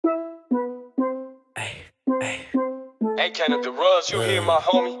Hey, Canada Runs, you hear my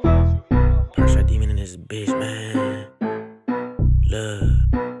homie? ParksideDemon in this bitch, man. Love.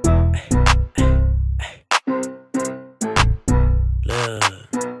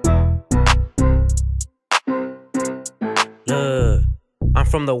 Love. I'm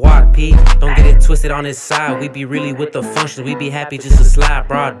from the walk, P. Don't get it twisted on this side. We be really with the functions. We be happy just to slide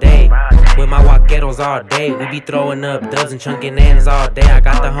broad day. With my walkeros all day. We be throwing up dubs and chunking ends all day. I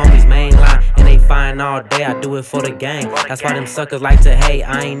got the homies main line and they fine all day. I do it for the gang. That's why them suckers like to hate.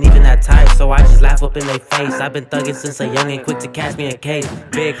 I ain't even that type, so I just laugh up in their face. I've been thugging since a youngin', quick to catch me in case.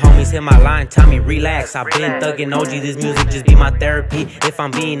 Big homies hit my line, tell me relax. I've been thugging OG, this music just be my therapy. If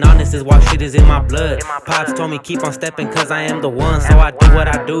I'm being honest, this walk shit is in my blood. Pops told me keep on stepping cause I am the one, so I do what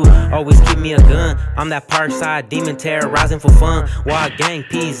I do, always keep me a gun. I'm that Parkside terrorizing for fun. Wild gang,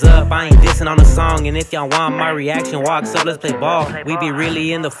 P's up, I ain't dissing on the song. And if y'all want my reaction, walks up, let's play ball. We be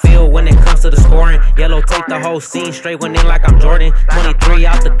really in the field when it comes to the scoring. Yellow tape the whole scene, straight went in like I'm Jordan. 23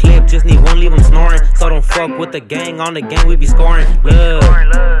 out the clip, just need one, leave them snoring. So don't fuck with the gang, on the gang we be scoring. Look,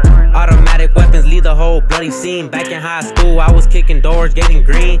 automatic weapons leave the whole bloody scene. Back in high school, I was kicking doors, getting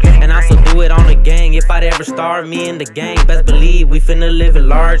green. And I still do it on the gang. If I'd ever starve me in the gang, best believe we finna live it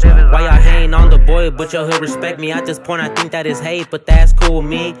large. Why y'all hating on the boy, but your hood respect me? At this point, I think that is hate, but that's cool with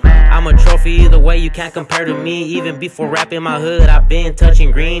me. I'm a trophy either way, you can't compare to me. Even before rapping my hood, I've been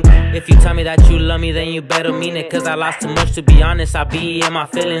touching green. If you tell me that you love me, then you better mean it. Cause I lost too much, to be honest, I be in my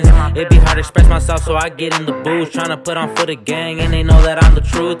feelings. It be hard to express myself, so I get in the booth. Tryna put on for the gang, and they know that I'm the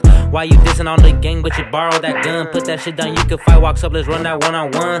truth. Why you dissing on the gang, but you borrow that gun? Put that shit down, you can fight, walks up, let's run that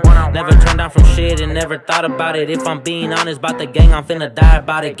one-on-one. Never turned down from shit and never thought about it. If I'm being honest about the gang, I'm finna die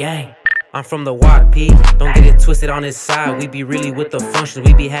about it, gang. I'm from the walk, P. Don't get it twisted on this side. We be really with the functions.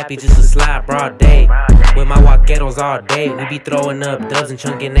 We be happy just to slide broad day. With my walkeros all day. We be throwing up dubs and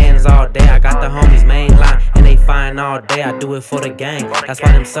chunking ends all day. I got the homies main line and they fine all day. I do it for the gang. That's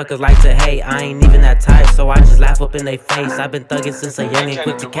why them suckers like to hate. I ain't even that type, so I just laugh up in their face. I've been thugging since a youngin',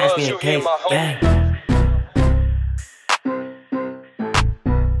 quick to catch me in case. Bang.